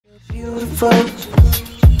Beautiful,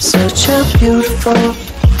 such a beautiful,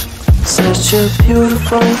 such a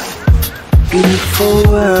beautiful,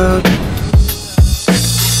 beautiful world.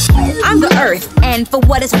 I'm the Earth, and for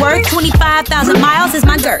what it's worth, 25,000 miles is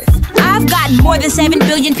my girth. I've got more than 7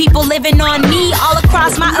 billion people living on me all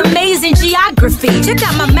across my amazing geography. Check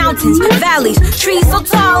out my mountains, valleys, trees so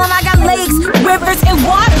tall, and I got lakes, rivers, and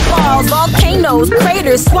waterfalls, volcanoes,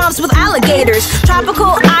 craters, swamps with alligators,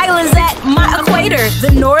 tropical islands at my equator.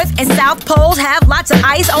 The North and South poles have lots of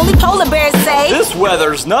ice, only polar bears say this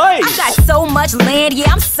weather's nice. I got so much land,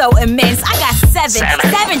 yeah, I'm so immense. I got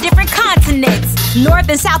seven different continents. North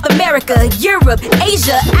and South America, Europe,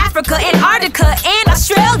 Asia, Africa, Antarctica, and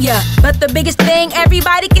Australia. But the biggest thing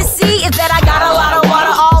everybody can see is that I got a lot of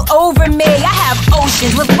water all over me. I have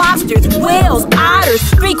oceans with lobsters, whales, otters.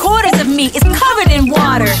 3/4 of me is covered in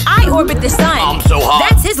water. I orbit the sun. I'm so hot.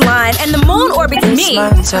 That's his line, and the moon orbits me. My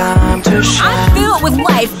time to shine. I'm filled with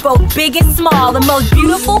life, both big and small, the most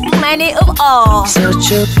beautiful planet of all.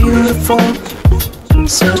 Such a beautiful,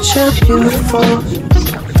 such a beautiful,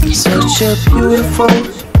 such a beautiful,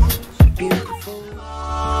 beautiful.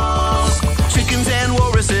 Chickens and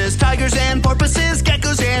walruses, tigers and porpoises,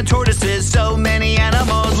 geckos and tortoises, so many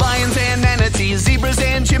animals, lions and manatees, zebras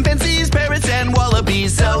and chimpanzees, parrots and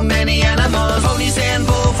wallabies, so many animals, ponies and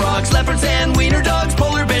bullfrogs, leopards and wiener dogs,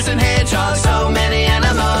 polar bears and hedgehogs, so many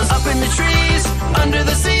animals, up in the trees, under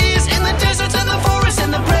the seas, in the deserts and the forests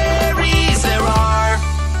and the prairies, there are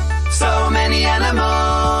so many animals.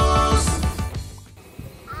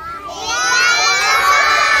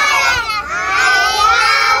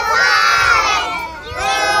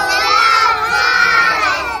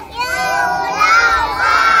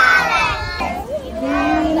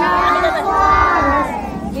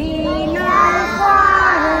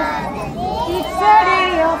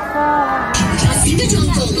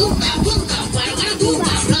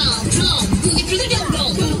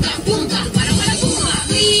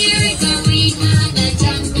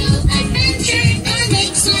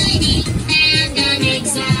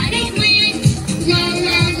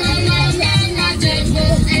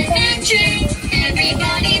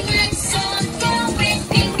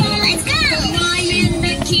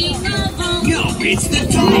 It's the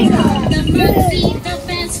tiger, the monkey, the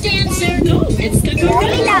fast dancer. No, it's the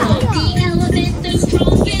gorilla, the elephant, the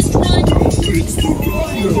strongest one. It's the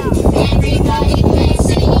rhino. Everybody.